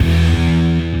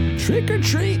Trick or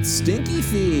treat, stinky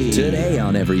feet. Today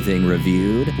on Everything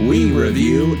Reviewed, we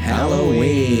review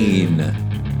Halloween.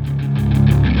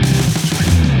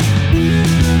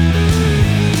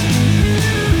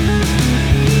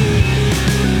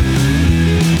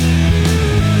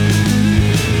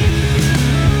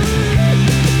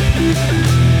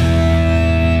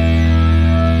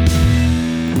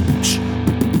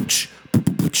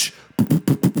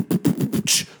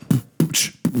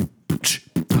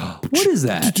 What is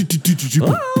that?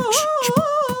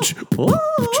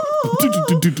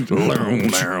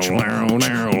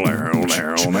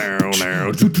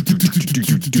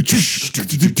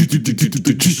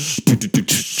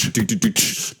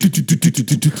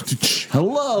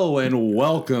 Hello and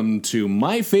welcome to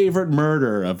My Favorite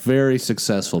Murder, a very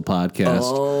successful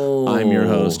podcast. I'm your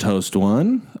host, Host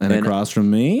 1, and across from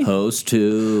me, Host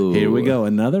 2. here we go,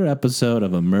 another episode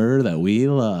of a murder that we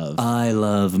love. I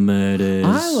love murders.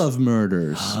 I love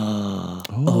murders.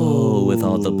 Oh, with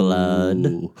all the blood.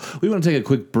 We want to take a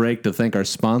quick break to thank our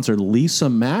sponsor, Lisa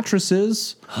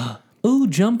Mattresses. Ooh,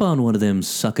 jump on one of them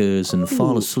suckers and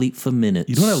fall asleep for minutes.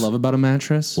 You know what I love about a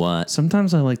mattress? What?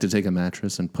 Sometimes I like to take a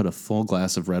mattress and put a full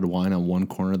glass of red wine on one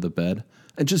corner of the bed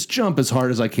and just jump as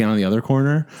hard as I can on the other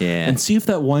corner. Yeah. And see if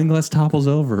that wine glass topples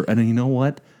over. And you know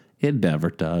what? It never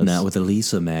does. Not with a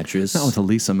Lisa mattress. Not with a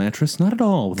Lisa mattress. Not at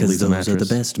all with a because Lisa those mattress. are the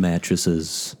best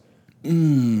mattresses.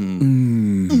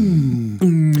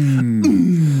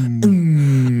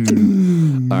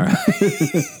 All right.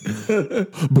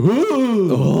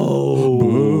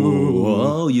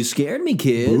 Oh, you scared me,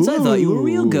 kids. I thought you were a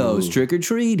real ghost. Trick or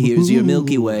treat. Here's your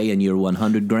Milky Way and your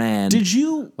 100 grand. Did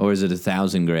you? Or is it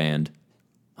 1,000 grand?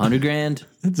 100 grand?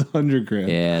 It's 100 grand.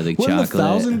 Yeah, the Wouldn't chocolate.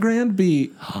 1,000 grand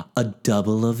be? A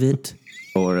double of it?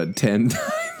 Or a 10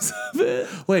 times of it?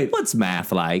 Wait. What's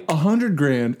math like? 100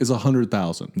 grand is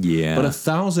 100,000. Yeah. But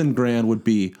 1,000 grand would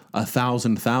be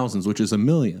 1,000 thousands, which is a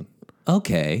million.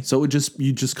 Okay. So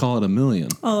you just call it a million.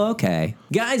 Oh, okay.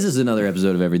 Guys, this is another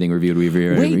episode of Everything Reviewed.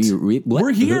 Wait, What?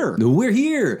 we're here. We're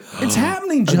here. It's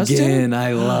happening, Justin. Again,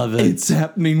 I love it. It's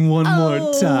happening one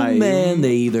more time. Man,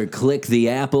 they either click the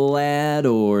Apple ad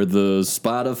or the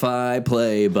Spotify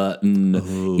play button.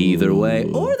 Either way.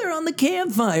 Or they're on the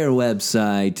Campfire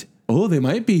website. Oh, they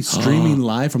might be streaming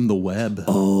live from the web.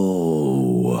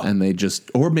 Oh. And they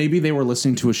just, or maybe they were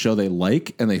listening to a show they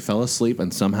like and they fell asleep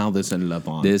and somehow this ended up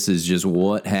on. This is just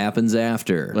what happens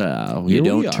after. Well, you here we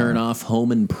don't are. turn off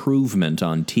Home Improvement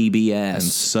on TBS. And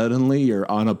suddenly you're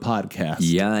on a podcast.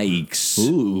 Yikes.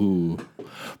 Ooh.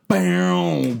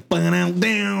 Oh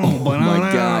Oh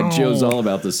my God, Joe's all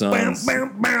about the songs.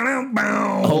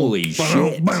 Holy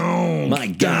shit. My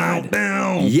God.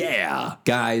 Yeah.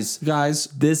 Guys,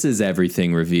 this is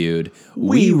Everything Reviewed.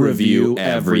 We review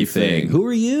everything. Who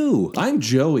are you? I'm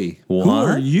Joey. What? Who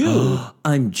are you?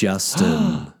 I'm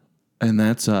Justin. And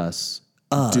that's us.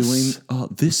 Doing,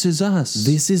 This Is Us.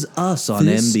 This is us on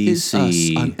This NBC. is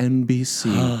us on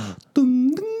NBC. Ding,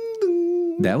 ding,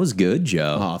 ding. That was good,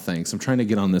 Joe. Oh, thanks. I'm trying to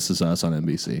get on This Is Us on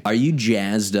NBC. Are you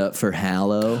jazzed up for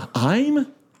Hallow? I'm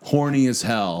horny as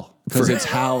hell because it's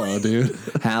Hallow, dude.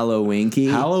 Halloweenky?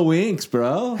 Halloweenks,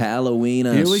 bro.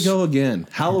 Halloweenus. Here we go again.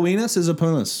 Halloweenus is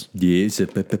upon us. Yes.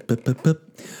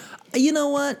 You know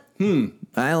what?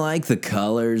 I like the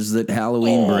colors that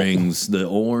Halloween brings. The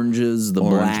oranges, the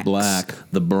Orange, blacks, black.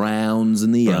 the browns,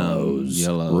 and the yellows.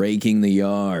 yellow. Raking the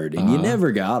yard. And you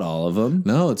never got all of them.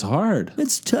 No, it's hard.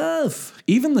 It's tough.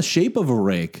 Even the shape of a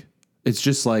rake, it's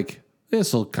just like,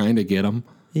 this will kind of get them.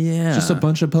 Yeah. Just a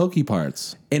bunch of pokey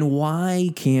parts. And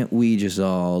why can't we just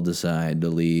all decide to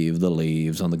leave the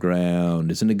leaves on the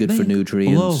ground? Isn't it good for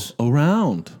nutrients? Blow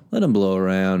around. Let them blow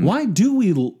around. Why do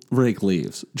we rake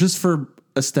leaves? Just for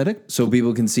aesthetic? So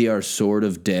people can see our sort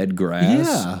of dead grass?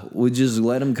 Yeah. We just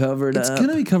let them cover it It's up. going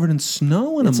to be covered in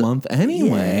snow in a month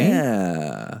anyway.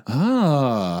 Yeah.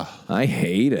 Ah. I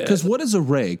hate it. Because what is a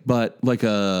rake but like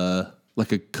a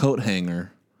coat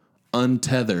hanger,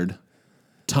 untethered,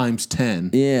 times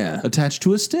 10, Yeah. attached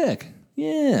to a stick?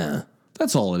 Yeah.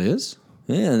 That's all it is.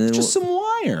 Yeah. Then Just some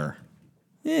wire.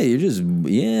 yeah, you're just,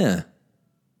 yeah.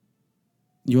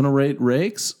 You want to rate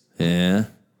rakes? Yeah.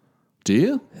 Do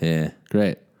you? Yeah.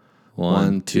 Great.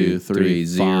 1, 2, 3,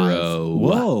 0. 5.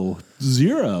 Whoa.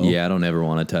 0. Yeah, I don't ever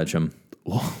want to touch them.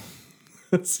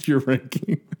 That's your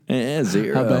ranking.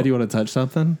 0. How bad do you want to touch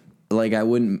something? Like, I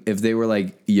wouldn't, if they were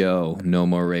like, yo, no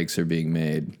more rakes are being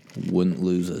made, wouldn't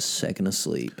lose a second of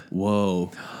sleep.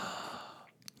 Whoa.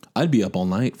 I'd be up all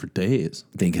night for days.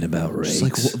 Thinking about rakes.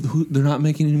 It's like, they're not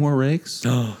making any more rakes?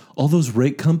 All those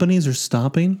rake companies are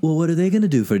stopping? well, what are they going to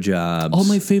do for jobs? All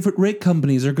my favorite rake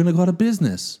companies are going to go out of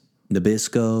business.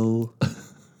 Nabisco.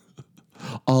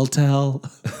 Altel.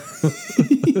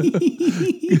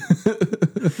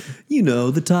 You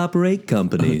know, the top rake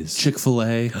companies.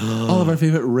 Chick-fil-A, all of our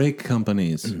favorite rake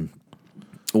companies.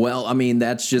 Well, I mean,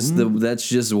 that's just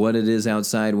what it is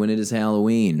outside when it is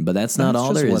Halloween. But that's not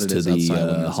all there is to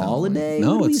the holiday.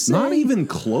 No, it's not even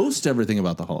close to everything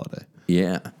about the holiday.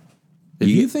 Yeah. Do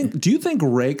you think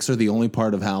rakes are the only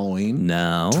part of Halloween?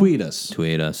 No. Tweet us.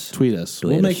 Tweet us.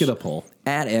 We'll make it a poll.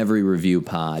 At Every Review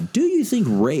Pod, do you think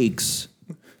rakes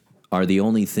are the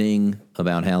only thing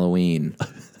about Halloween?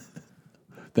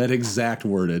 That exact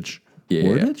wordage. Yeah.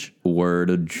 Wordage?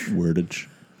 Wordage.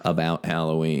 About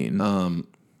Halloween.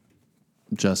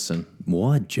 Justin.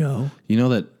 What, Joe? You know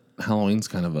that Halloween's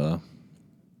kind of a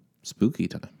spooky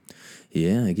time.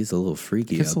 Yeah, it gets a little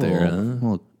freaky out there, huh?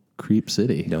 Little creep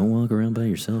city. Don't walk around by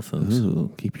yourself, folks.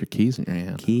 Ooh, keep your keys in your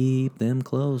hand. Keep them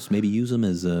close. Maybe use them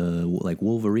as like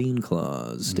Wolverine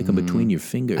claws. Stick them between your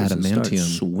fingers and start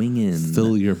swinging.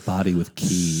 Fill your body with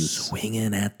keys.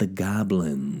 Swinging at the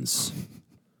goblins.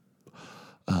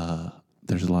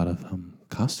 There's a lot of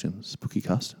costumes, spooky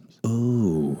costumes.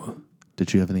 Oh.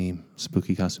 Did you have any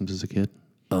spooky costumes as a kid?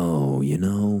 Oh, you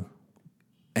know,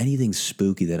 anything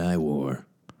spooky that I wore,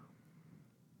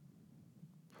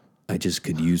 I just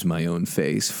could use my own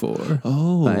face for.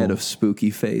 Oh. I had a spooky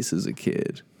face as a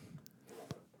kid.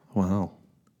 Wow.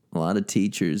 A lot of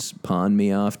teachers pawned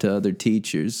me off to other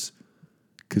teachers.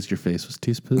 Because your face was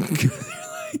too spooky?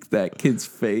 Like, that kid's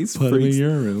face Put him in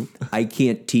your room. I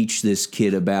can't teach this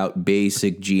kid about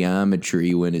basic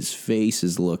geometry when his face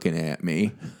is looking at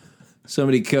me.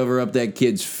 Somebody cover up that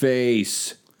kid's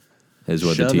face, is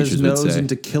what the teachers would say. Shove his nose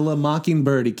into Kill a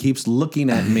Mockingbird. He keeps looking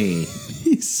at me.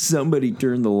 Somebody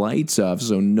turn the lights off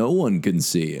so no one can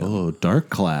see him. Oh, dark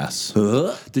class.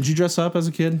 Did you dress up as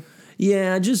a kid?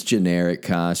 Yeah, just generic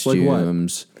costumes. Like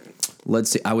what? Let's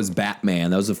see. I was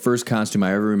Batman. That was the first costume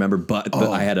I ever remember. But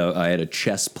I had a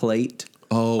chest plate.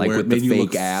 Oh, like with the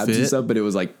fake abs fit? And stuff, but it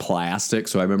was like plastic.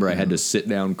 So I remember I had to sit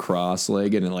down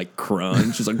cross-legged and like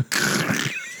crunch. Just like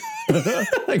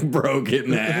like broke it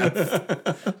in half.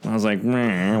 I was like,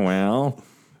 well,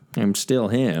 I'm still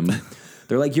him.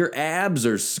 They're like, your abs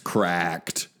are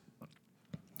cracked.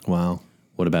 Wow.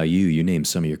 What about you? You named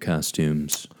some of your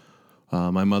costumes.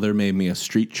 My mother made me a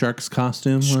Street Sharks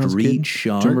costume. Street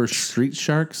Sharks? Do you remember Street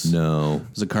Sharks? No. It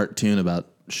was a cartoon about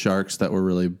sharks that were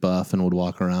really buff and would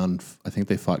walk around. I think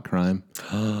they fought crime.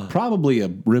 Probably a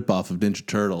ripoff of Ninja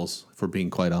Turtles, if we're being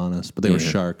quite honest. But they were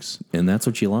sharks. And that's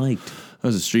what you liked. I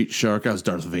was a street shark. I was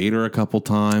Darth Vader a couple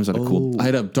times. I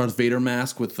had a Darth Vader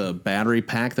mask with a battery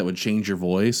pack that would change your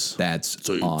voice. That's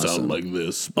so you awesome. sound like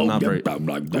this. But not very.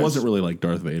 It wasn't really like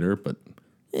Darth Vader, but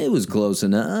it was close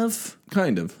enough.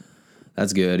 Kind of.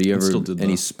 That's good. You ever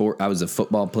any sport? I was a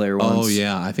football player once. Oh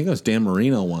yeah, I think I was Dan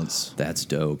Marino once. That's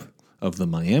dope. Of the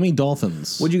Miami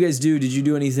Dolphins. What'd you guys do? Did you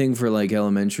do anything for like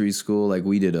elementary school? Like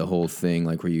we did a whole thing,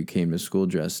 like where you came to school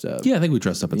dressed up. Yeah, I think we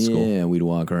dressed up at school. Yeah, we'd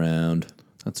walk around.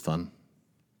 That's fun.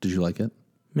 Did you like it?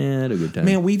 Man, I had a good time.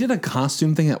 Man, we did a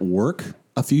costume thing at work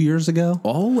a few years ago.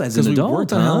 Oh, as an adult, we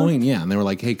worked on Halloween, yeah, and they were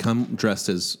like, "Hey, come dressed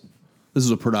as." This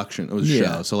is a production. It was a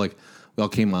show, so like we all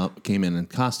came in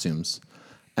costumes,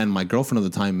 and my girlfriend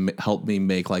at the time helped me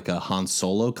make like a Han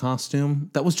Solo costume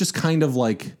that was just kind of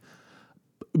like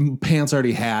pants I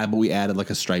already had, but we added like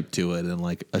a stripe to it and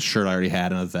like a shirt I already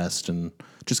had and a vest, and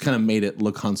just kind of made it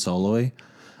look Han Solo-y.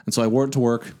 And so I wore it to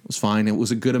work. It was fine. It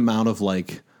was a good amount of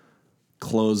like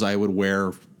clothes I would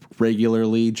wear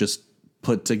regularly, just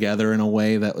put together in a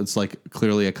way that was like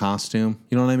clearly a costume.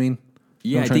 You know what I mean?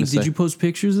 Yeah, I think. Did you post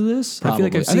pictures of this? Probably. I feel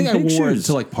like I've seen pictures. I wore it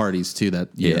to like parties too that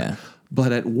year. Yeah.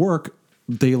 But at work,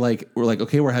 they like were like,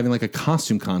 okay, we're having like a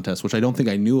costume contest, which I don't think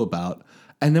I knew about.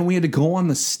 And then we had to go on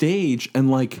the stage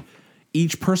and like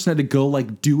each person had to go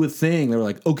like do a thing. They were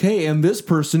like, okay, and this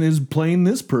person is playing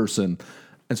this person.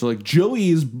 And so like Joey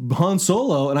is Han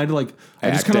Solo, and I had to like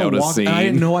I just kind of walked. And I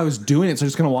didn't know I was doing it, so I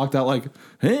just kind of walked out like,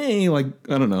 hey, like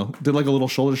I don't know, did like a little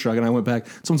shoulder shrug, and I went back.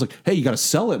 Someone's like, hey, you got to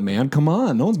sell it, man. Come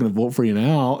on, no one's gonna vote for you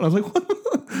now. And I was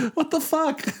like, what the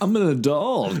fuck? I'm an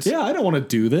adult. Yeah, I don't want to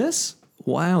do this.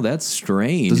 Wow, that's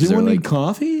strange. Does anyone need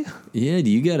coffee? Yeah,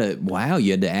 you gotta. Wow,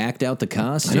 you had to act out the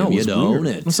costume. You had to own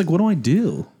it. It's like, what do I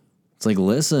do? It's like,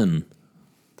 listen,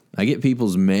 I get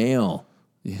people's mail.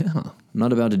 Yeah. I'm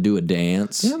not about to do a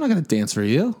dance. Yeah, I'm not going to dance for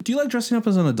you. Do you like dressing up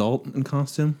as an adult in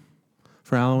costume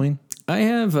for Halloween? I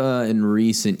have in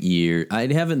recent years. I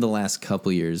haven't the last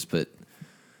couple years, but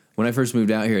when I first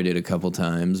moved out here, I did a couple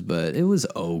times, but it was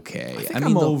okay. I mean,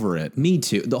 I'm over it. Me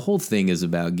too. The whole thing is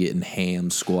about getting Ham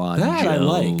Squad Jones. I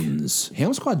like.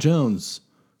 Ham Squad Jones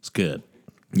is good.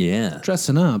 Yeah.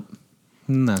 Dressing up,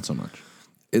 not so much.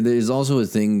 There's also a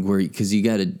thing where, because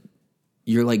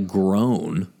you're like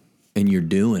grown. and you're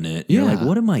doing it. You're Yeah. like,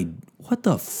 what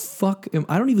the fuck?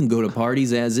 I don't even go to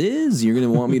parties as is. You're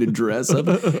going to want me to dress up?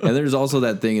 And there's also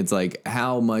that thing. It's like,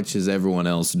 how much is everyone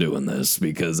else doing this?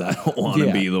 Because I don't want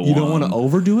to be the one. You don't want to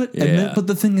overdo it. Yeah. But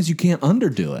the thing is, you can't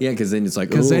underdo it. Yeah, because then it's like,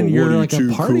 then you're like a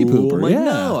party pooper. I'm like, Yeah.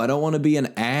 no, I don't want to be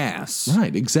an ass.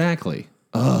 Right, exactly.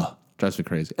 Ugh, drives me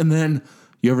crazy. And then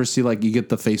you ever see like you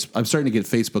get I'm starting to get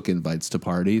Facebook invites to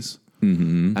parties,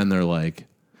 and they're like,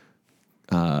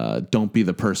 "Don't be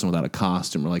the person without a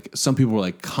costume." Or like some people were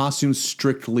like, "Costumes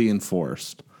strictly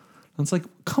enforced." And it's like,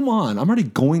 come on, I'm already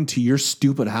going to your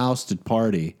stupid house to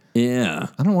party. Yeah.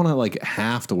 I don't want to like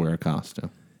have to wear a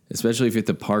costume. Especially if you have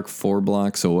to park 4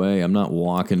 blocks away. I'm not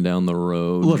walking down the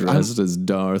road Look, dressed as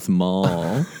Darth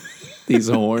Maul. These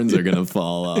horns are going to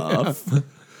fall off.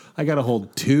 I got to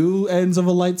hold 2 ends of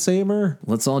a lightsaber.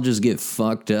 Let's all just get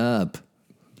fucked up.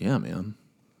 Yeah, man.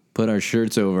 Put our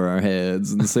shirts over our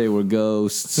heads and say we're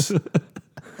ghosts.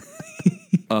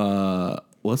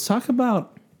 Let's talk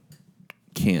about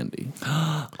candy.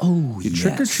 Oh, You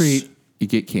trick or treat, you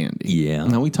get candy. Yeah.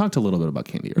 Now, we talked a little bit about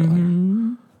candy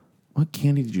earlier. What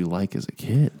candy did you like as a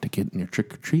kid to get in your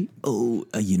trick or treat? Oh,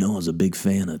 I was a big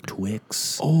fan of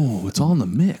Twix. Oh, it's all in the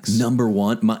mix. Number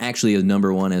one,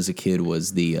 number one as a kid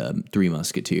was the Three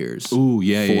Musketeers. Ooh,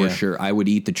 yeah, for yeah. sure. I would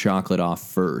eat the chocolate off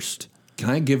first. Can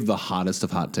I give the hottest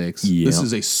of hot takes? Yep. This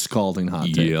is a scalding hot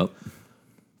take.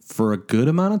 For a good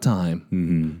amount of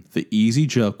time, the easy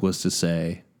joke was to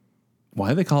say, why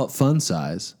do they call it fun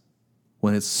size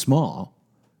when it's small?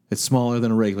 It's smaller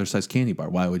than a regular size candy bar.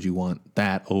 Why would you want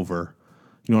that over?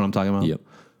 You know what I'm talking about? Yep.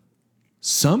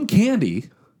 Some candy,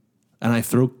 and I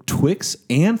throw Twix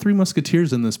and Three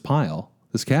Musketeers in this pile,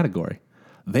 this category,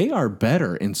 they are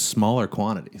better in smaller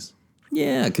quantities.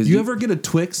 Yeah, because You ever get a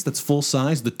Twix that's full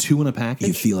size, the 2 in a package?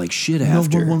 you feel like shit No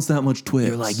after. one wants that much Twix.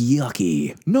 You're like,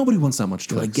 yucky. Nobody wants that much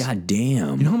Twix. Like, god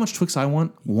damn. You know how much Twix I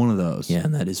want? One of those. Yeah,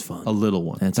 and that is fun. A little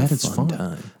one. That's a That is fun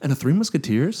time. And a Three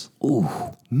Musketeers? Ooh.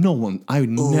 No one. I would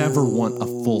never want a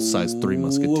full-size Three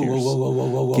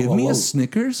Musketeers. Give me a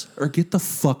Snickers or get the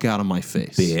fuck out of my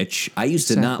face. Bitch. I used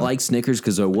to not like Snickers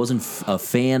because I wasn't a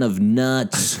fan of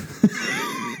nuts.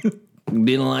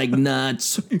 Didn't like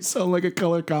nuts. You sound like a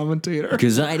color commentator.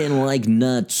 Because I didn't like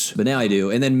nuts. But now I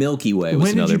do. And then Milky Way was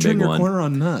When did another you turn big your one. corner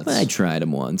on nuts? I tried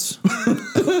them once.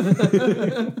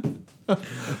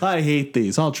 I hate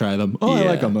these. I'll try them. Oh, I Yeah.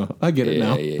 like them though. I get it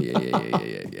now.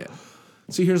 Yeah.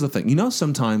 See, here's the thing. You know,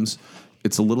 sometimes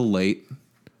it's a little late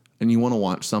and you want to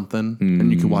watch something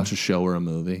and you can watch a show or a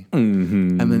movie.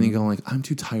 And then you go like, I'm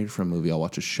too tired for a movie. I'll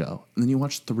watch a show. And then you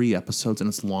watch 3 episodes and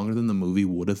it's longer than the movie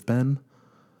would have been.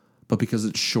 But because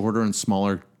it's shorter and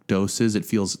smaller doses, it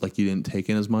feels like you didn't take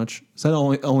in as much. Is that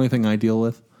the only thing I deal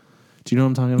with? Do you know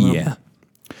what I'm talking about? Yeah.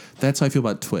 That's how I feel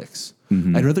about Twix.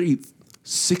 I'd rather eat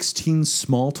 16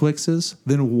 small Twixes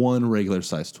than 1 regular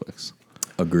size Twix.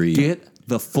 Agreed. Get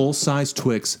the full-size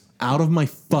Twix out of my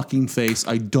fucking face.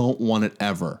 I don't want it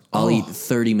ever. I'll eat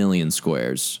 30 million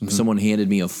squares. If someone handed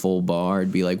me a full bar,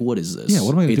 I'd be like, what is this? Yeah,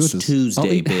 what am I going to do It's with this? Tuesday,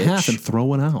 I'll eat bitch. half and throw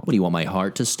one out. What do you want my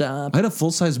heart to stop? I had a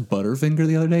full-size Butterfinger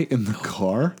the other day in the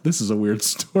car. This is a weird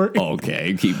story.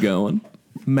 Okay, keep going.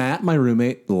 Matt, my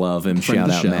roommate, Love him. friend Shout of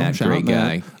the out show, Matt. shout Great out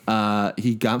guy. Matt.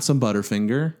 He got some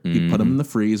Butterfinger. He put them in the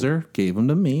freezer, gave them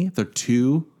to me. They're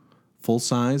 2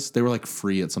 full-size. They were like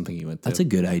free at something you went to. That's a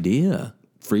good idea.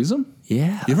 Freeze them?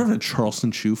 Yeah. You ever had a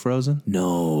Charleston Chew frozen?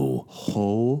 No.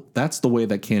 Oh, that's the way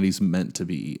that candy's meant to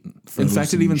be eaten. In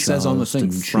fact, it even says on the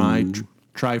thing, Charleston Chew.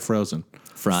 try frozen.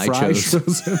 Fry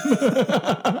frozen.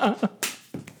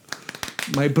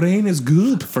 My brain is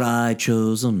good. Fry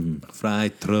chosen. Fry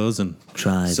frozen.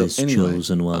 Try So this anyway,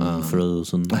 chosen one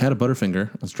frozen. I had a Butterfinger.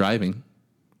 I was driving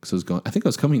because I was going. I think I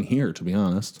was coming here, to be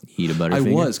honest. Eat a I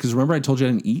Butterfinger? was because remember I told you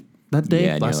I didn't eat that day.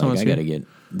 Yeah, and last you're time like, I I was got to here. get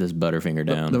this Butterfinger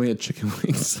down. Then we had chicken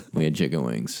wings. We had chicken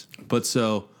wings. But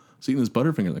so I was eating this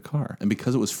Butterfinger in the car, and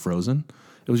because it was frozen,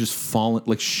 it was just falling,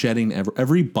 like shedding.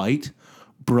 Every bite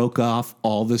broke off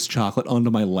all this chocolate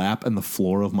onto my lap and the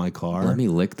floor of my car. Let me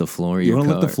lick the floor of your car.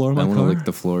 wanna lick the floor of my I want to car? lick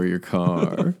the floor of your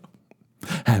car.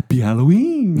 Happy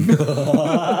Halloween! Trick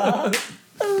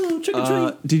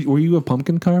or treat. Were you a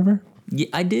pumpkin carver? Yeah,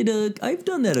 I did. I've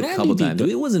done that a Yeah, couple you did times. that.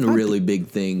 It wasn't a really big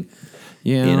thing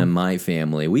Yeah. in my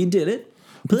family. We did it.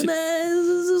 But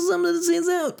this is something that stands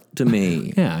out to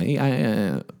me.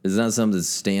 Yeah, It's not something that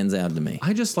stands out to me.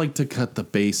 I just like to cut the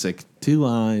basic 2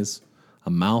 eyes, a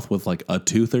mouth with like a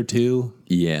tooth or 2.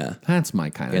 Yeah. That's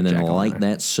my kind of. And then jack-o'-lantern. light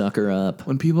that sucker up.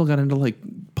 When people got into like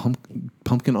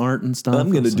pumpkin art and stuff, I'm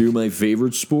going to it's do my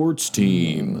favorite sports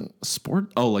team. like,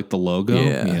 sport. Oh, like the logo.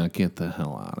 Yeah. Get the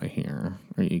hell out of here.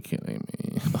 Are you kidding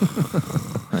me?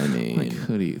 I mean, Like,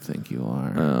 who do you think you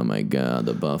are? oh my God,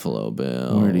 the Buffalo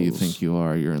Bills. Where do you think you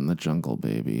are? You're in the jungle,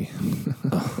 baby.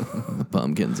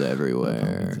 Pumpkins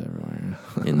everywhere. Everywhere.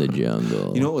 In the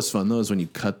jungle. You know what was fun though is when you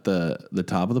cut the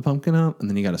top of the pumpkin out and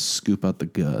then you got to scoop out the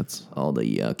guts. All the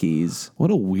yuckies.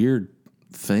 What a weird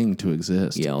thing to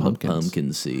exist. Yeah, all pumpkins. the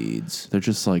pumpkin seeds. They're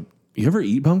just like, you ever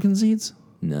eat pumpkin seeds?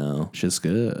 No. Shit's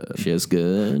good. Shit's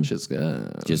good. Shit's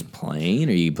good. Just plain,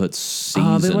 or you put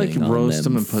seasoning They like on roast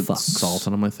them and fucks? put salt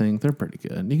on them. I think they're pretty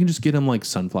good. You can just get them like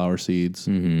sunflower seeds.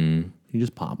 Mm-hmm. You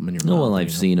just pop them in your mouth. Oh, well,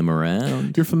 I've seen them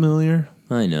around. You're familiar.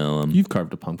 I know them. You've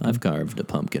carved a pumpkin. I've carved a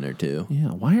pumpkin or two. Yeah.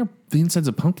 Why are the insides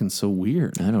of pumpkins so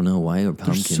weird? I don't know. Why are They're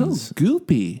pumpkins? so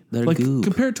goopy. They're like goop.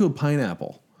 compared to a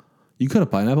pineapple. You cut a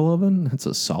pineapple open, it's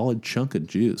a solid chunk of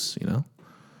juice. You know,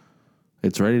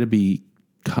 it's ready to be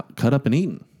cut up and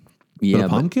eaten. Yeah, but a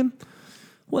pumpkin.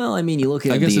 Well, I mean, you look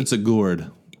at I guess it's a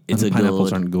gourd. It's a pineapples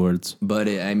gourd. aren't gourds. But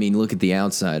I mean, look at the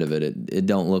outside of it. It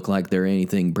don't look like there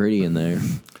anything pretty in there.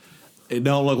 It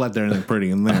don't look like there's anything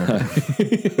pretty in there.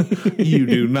 You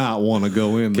do not want to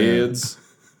go in there. Kids,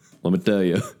 let me tell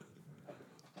you.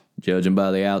 Judging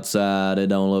by the outside, it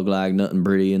don't look like nothing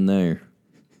pretty in there.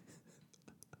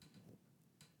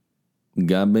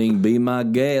 Be my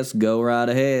guest, go right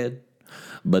ahead.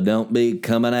 But don't be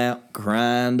coming out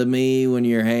crying to me when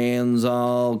your hands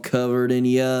all covered in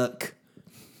yuck.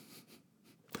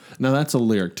 Now that's a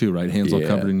lyric too, right? Hands all Yeah.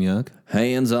 covered in yuck.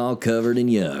 Hands all covered in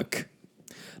yuck.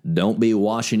 Don't be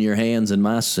washing your hands in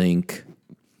my sink.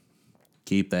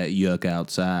 Keep that yuck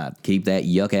outside. Keep that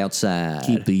yuck outside.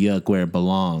 Keep the yuck where it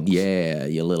belongs. Yeah,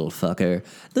 you little fucker.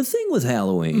 The thing with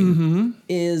Halloween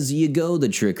is you go the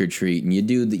trick or treat and you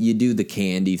do the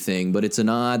candy thing, but it's an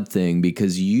odd thing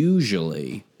because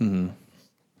usually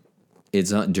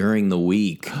it's not during the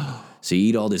week. So you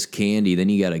eat all this candy, then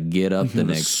you got to get up the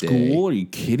next day. School? Are you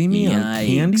kidding me? On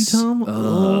candy Yikes. time?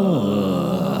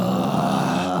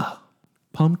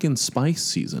 Pumpkin spice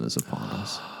season is upon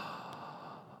us.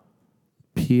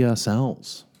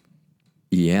 PSLs.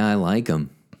 Yeah, I like them.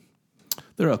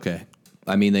 They're okay.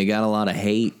 I mean, they got a lot of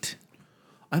hate.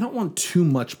 I don't want too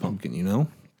much pumpkin, you know?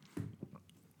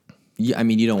 Yeah, I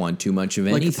mean, you don't want too much of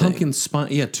Like anything. pumpkin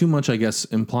spice, yeah, too much, I guess,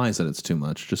 implies that it's too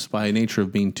much, just by nature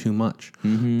of being too much.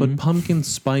 But pumpkin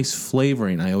spice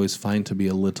flavoring, I always find to be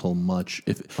a little much.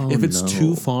 If it's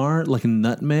too far, like a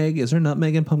nutmeg, is there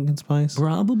nutmeg in pumpkin spice?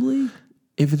 Probably.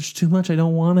 If it's too much, I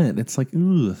don't want it. It's like,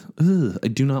 ugh, I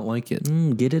do not like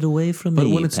it. Get it away from But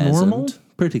me, when it's peasant. normal,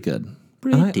 pretty good.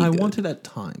 Pretty And I good. want it at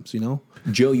times, you know?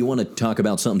 Joe, you want to talk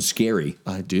about something scary?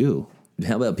 I do.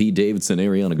 How about Pete Davidson,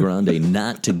 Ariana Grande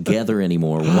not together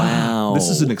anymore? Wow. This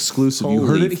is an exclusive. You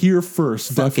Holy heard it here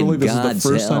first. Definitely, this God's is the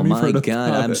first hell, time you've my heard it.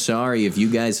 God, I'm sorry if you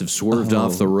guys have swerved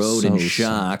off the road in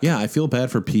shock. Yeah, I feel bad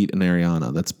for Pete and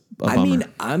Ariana. That's a bummer.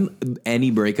 I mean,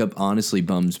 any breakup honestly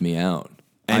bums me out.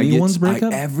 Anyone's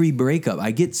breakup? Every breakup,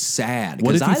 I get sad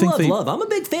What because if you I think love they- love. I'm a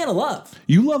big fan of love.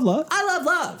 You love love? I love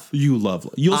love. You love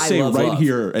love. You'll I say love right love.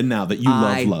 here and now that you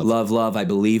I love love. love. I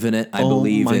believe in it. I Oh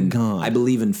believe my in. God. I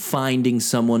believe in finding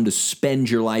someone to spend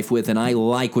your life with, and I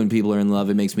like when people are in love.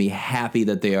 It makes me happy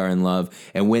that they are in love,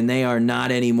 and when they are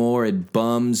not anymore, it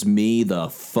bums me the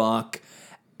fuck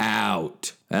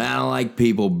out. And I don't like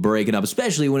people breaking up,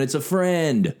 especially when it's a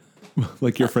friend.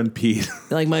 Like your friend Pete.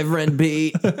 Like my friend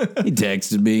Pete. He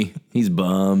texted me. He's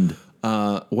bummed.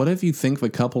 What if you think the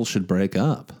couple should break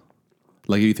up?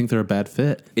 Like, you think they're a bad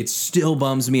fit? It still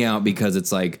bums me out because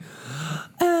it's like,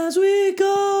 as we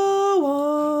go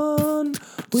on,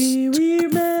 we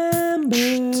remember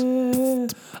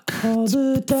all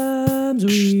the times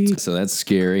we. So that's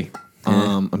scary.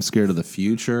 I'm scared of the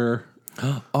future.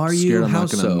 Are Scared you? I'm How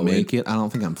not going to so? make it. I don't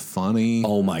think I'm funny.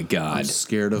 Oh my I'm God.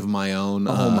 scared of my own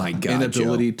my God,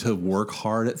 inability to work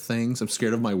hard at things. I'm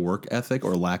scared of my work ethic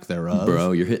or lack thereof.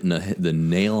 Bro, you're hitting the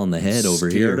nail on the head over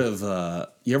Scared here. of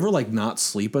you ever like not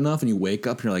sleep enough and you wake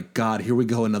up and you're like, God, here we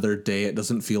go, another day. It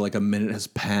doesn't feel like a minute has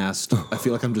passed. I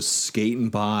feel like I'm just skating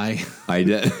by. I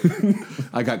did.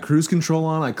 I got cruise control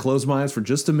on. I close my eyes for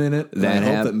just a minute. And I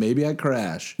hope that maybe I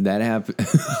crash. That happened.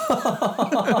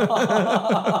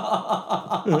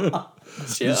 I'm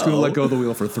just gonna let go of the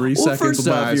wheel for 3 Well, seconds. first with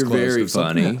my off, eyes you're closed very or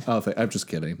something. funny. Oh, I'm just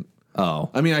kidding. Oh.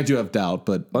 I mean, I do have doubt,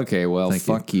 but Okay, well,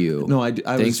 fuck you. No, I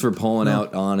Thanks was- for pulling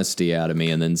out honesty out of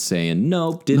me and then saying,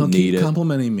 nope, didn't no, need keep it.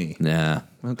 complimenting me. Nah.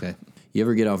 Okay. You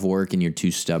ever get off work and you're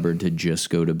too stubborn to just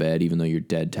go to bed even though you're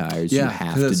dead tired? So you Yeah,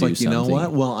 have 'cause to it's do like, something. you know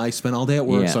what? Well, I spent all day at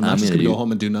work, Yeah, so I'm not I'm just gonna going to go do-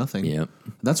 home and do nothing. Yep.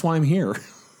 That's why I'm here.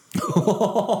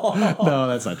 No,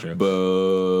 that's not true.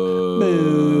 Boo.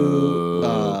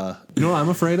 You know what I'm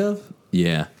afraid of?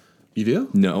 Yeah. You do?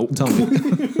 No. Tell me.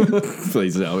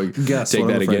 Please, no. Guess Take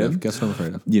what I'm that afraid again. of. Guess what I'm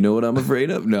afraid of. You know what I'm afraid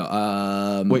of?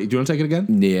 No. Wait, do you want to take it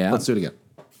again? Yeah. Let's do it again.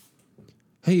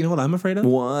 Hey, you know what I'm afraid of?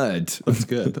 What? That's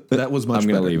good. That was much I'm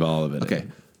better. going to leave all of it. Okay.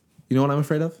 You know what I'm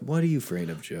afraid of? What are you afraid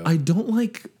of, Joe? I don't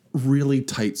like really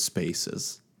tight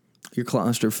spaces. You're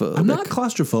claustrophobic. I'm not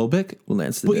claustrophobic. Well,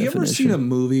 that's the But you definition. ever seen a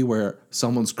movie where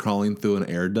someone's crawling through an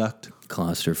air duct?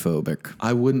 Claustrophobic.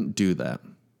 I wouldn't do that.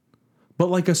 But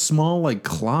like a small like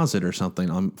closet or something,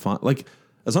 I'm fine. Like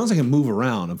as long as I can move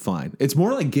around, I'm fine. It's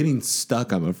more like getting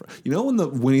stuck. I'm afraid. You know when the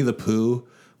Winnie the Pooh,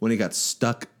 when he got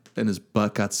stuck and his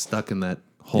butt got stuck in that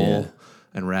hole, Yeah.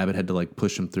 and Rabbit had to like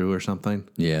push him through or something.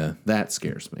 Yeah. That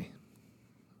scares me.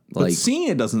 But Like, seeing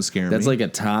it doesn't scare me. that's like a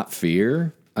top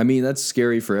fear. I mean, that's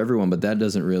scary for everyone, but that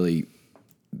doesn't really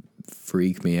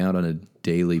freak me out on a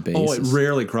daily basis. oh, it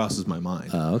rarely crosses my mind.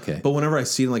 Oh, okay. But whenever I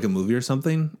see like a movie or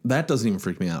something, that doesn't even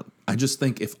freak me out. I just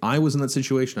think if I was in that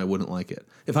situation, I wouldn't like it.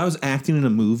 If I was acting in a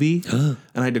movie and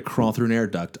I had to crawl through an air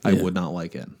duct, I would not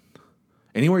like it.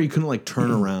 Anywhere you couldn't like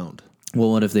turn around.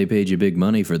 Well, what if they paid you big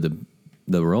money for the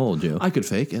role, Joe? I could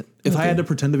fake it. If I had to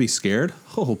pretend to be scared,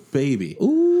 oh baby.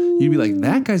 Ooh. You'd be like,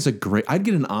 that guy's a great I'd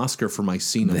get an Oscar for my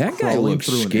scene of That guy crawling looks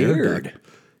through an air scared. duct.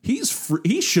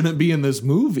 He shouldn't be in this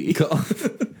movie.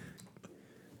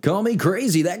 Call me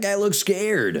crazy. That guy looks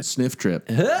scared. Sniff trip.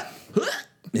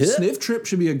 Sniff trip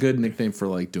should be a good nickname for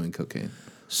like doing cocaine.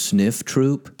 Sniff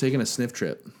troop. Taking a sniff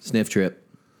trip. Sniff trip.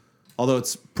 Although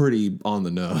it's pretty on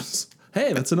the nose.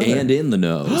 Hey, that's another. And in the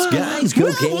nose. Guys,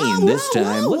 cocaine this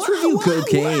time. Let's review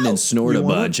cocaine and snort a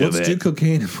bunch of Let's do it.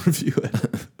 cocaine and review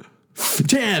it.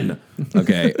 10.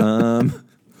 Okay.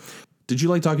 Did you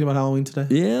like talking about Halloween today?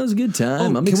 Yeah, it was a good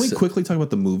time. Can we quickly talk about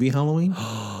the movie Halloween?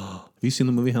 Have you seen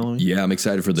the movie Halloween? Yeah, I'm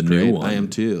excited for the Great. new one. I am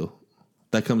too.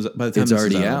 That comes by the time It's this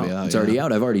already is out. it'll be It's already yeah.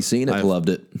 out. I've already seen it. Loved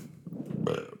it.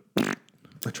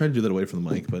 I tried to do that away from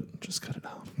the mic, but just cut it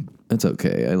out. That's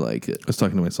okay. I like it. I was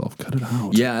talking to myself. Cut it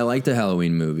out. Yeah, I like the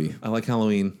Halloween movie. I like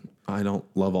Halloween. I don't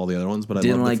love all the other ones, but I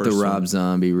Didn't love like the the first Rob one.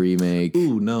 Zombie remake.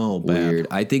 Ooh, no, bad. Weird.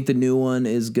 I think the new one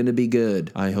is going to be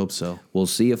good. I hope so. We'll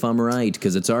see if I'm right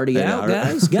because it's already Yeah, out, all right.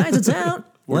 guys. Guys, it's out.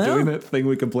 We're doing that thing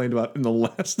we complained about in the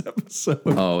last episode.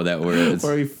 Oh, that was.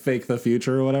 Where we fake the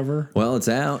future or whatever. Well, it's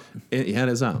out. It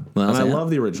is out. Well, and it's I out. love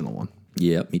the original one.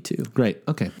 Yep, me too. Great.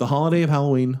 Okay. The holiday of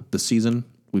Halloween, the season,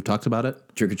 we've talked about it.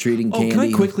 Trick or treating candy. Can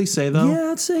I quickly say, though?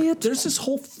 Yeah, I'd say it. There's this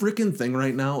whole freaking thing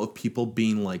right now of people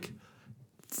being like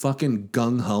fucking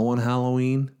gung ho on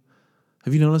Halloween.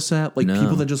 Have you noticed that? Like No.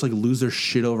 people that just like lose their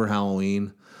shit over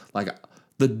Halloween.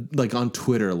 Like on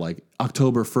Twitter, like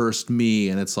October 1st me,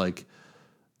 and it's like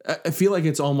I feel like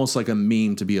it's almost like a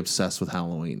meme to be obsessed with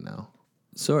Halloween now.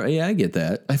 So yeah, I get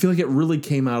that. I feel like it really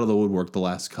came out of the woodwork the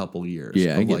last couple years.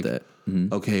 Yeah, I of get like, that.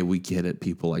 Okay, we get it.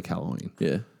 People like Halloween.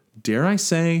 Yeah. Dare I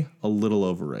say, a little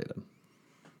overrated.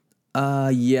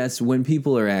 Yes, when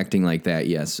people are acting like that,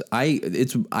 yes. I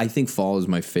think fall is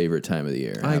my favorite time of the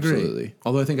year. I Absolutely. agree.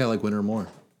 Although I think I like winter more.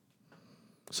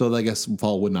 So I guess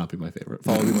fall would not be my favorite.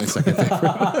 Fall would be my second favorite.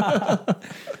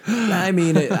 I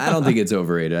mean, I don't think it's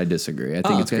overrated. I disagree. I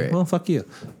think it's great. Well, fuck you.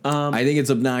 I think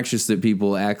it's obnoxious that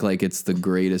people act like it's the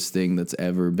greatest thing that's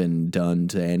ever been done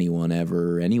to anyone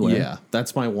ever anywhere. Yeah,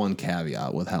 that's my one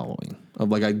caveat with Halloween. Of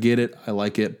like, I get it, I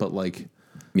like it, but like,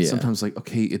 Yeah. sometimes like,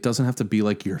 okay, it doesn't have to be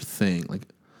like your thing. Like,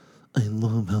 I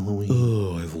love Halloween.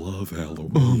 Oh, I love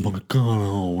Halloween. Oh my god,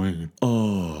 Halloween.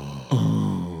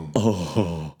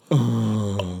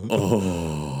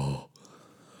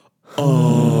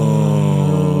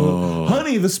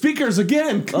 Honey, the speakers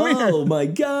again. Come here. Oh my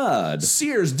God.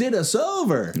 Sears did us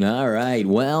over. All right.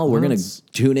 Well, we're going to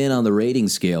tune in on the rating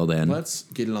scale then. Let's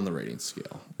get it on the rating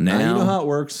scale. Now- you know how it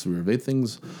works. We rate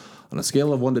things on a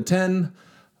scale of 1 to 10.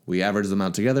 We average them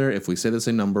out together. If we say the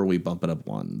same number, we bump it up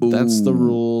 1. That's the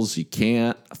rules. You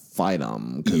can't fight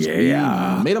them.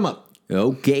 Yeah. We made them up.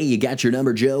 Okay, you got your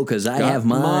number, Joe, because I Got have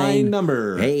mine. my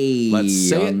number. Hey, Let's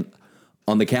say it.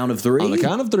 On the count of 3. On the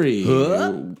count of 3.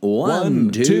 1,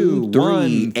 2, 3,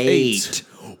 1, 8.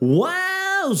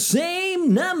 Wow,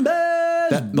 same number.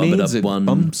 That Bump means it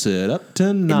bumps it up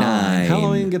to 9. 9.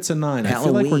 Halloween gets a 9. I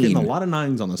feel like we're getting a lot of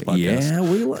 9s on this podcast. Yeah,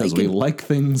 we like because we it. like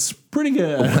things pretty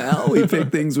good. Well, we pick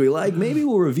things we like. Maybe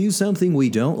we'll review something we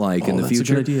don't like in the that's a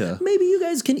future. good idea. Maybe you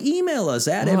guys can email us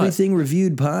at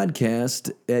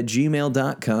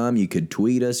everythingreviewedpodcast@gmail.com. You could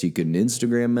tweet us. You can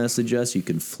Instagram message us. You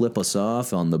can flip us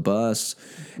off on the bus.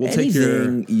 We'll take your-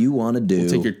 Anything you want to do. We'll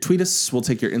take your tweet us. We'll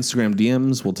take your Instagram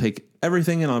DMs. We'll take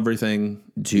everything and everything.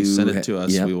 You send it to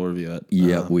us. Yep. We will review it.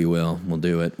 Yep, we will. We'll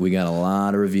do it. We got a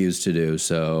lot of reviews to do,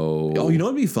 so... Oh, you know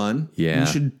what'd be fun? Yeah. We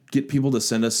should get people to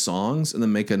send us songs and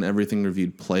then make an Everything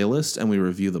Reviewed playlist, and we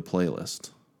review the playlist.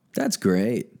 That's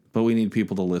great. But we need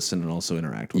people to listen and also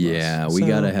interact with us. Yeah, we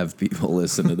got to have people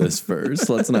listen to this first.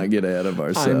 Let's not get ahead of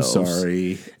ourselves. I'm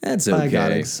sorry. That's okay. I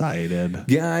got excited.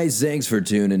 Guys, thanks for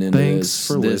tuning in. Thanks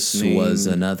for listening. This was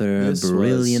another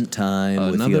brilliant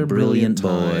time with your brilliant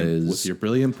boys. With your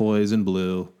brilliant boys in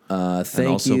blue.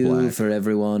 Thank you for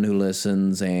everyone who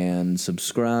listens and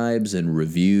subscribes and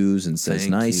reviews and says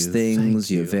nice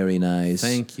things. You're very nice.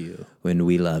 Thank you. When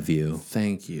we love you.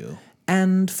 Thank you.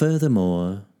 And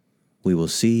furthermore, we will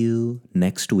see you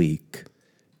next week.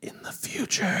 In the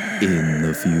future. In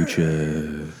the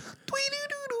future.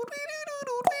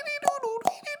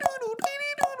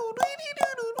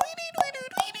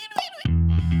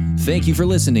 Thank you for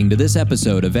listening to this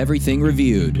episode of Everything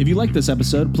Reviewed. If you like this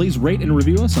episode, please rate and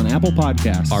review us on Apple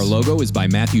Podcasts. Our logo is by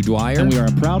Matthew Dwyer. And we are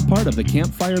a proud part of the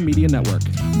Campfire Media Network.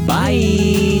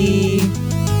 Bye!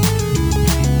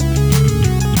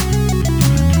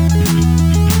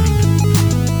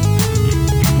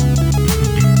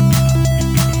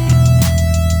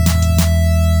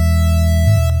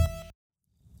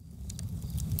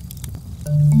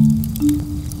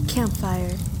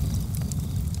 Campfire.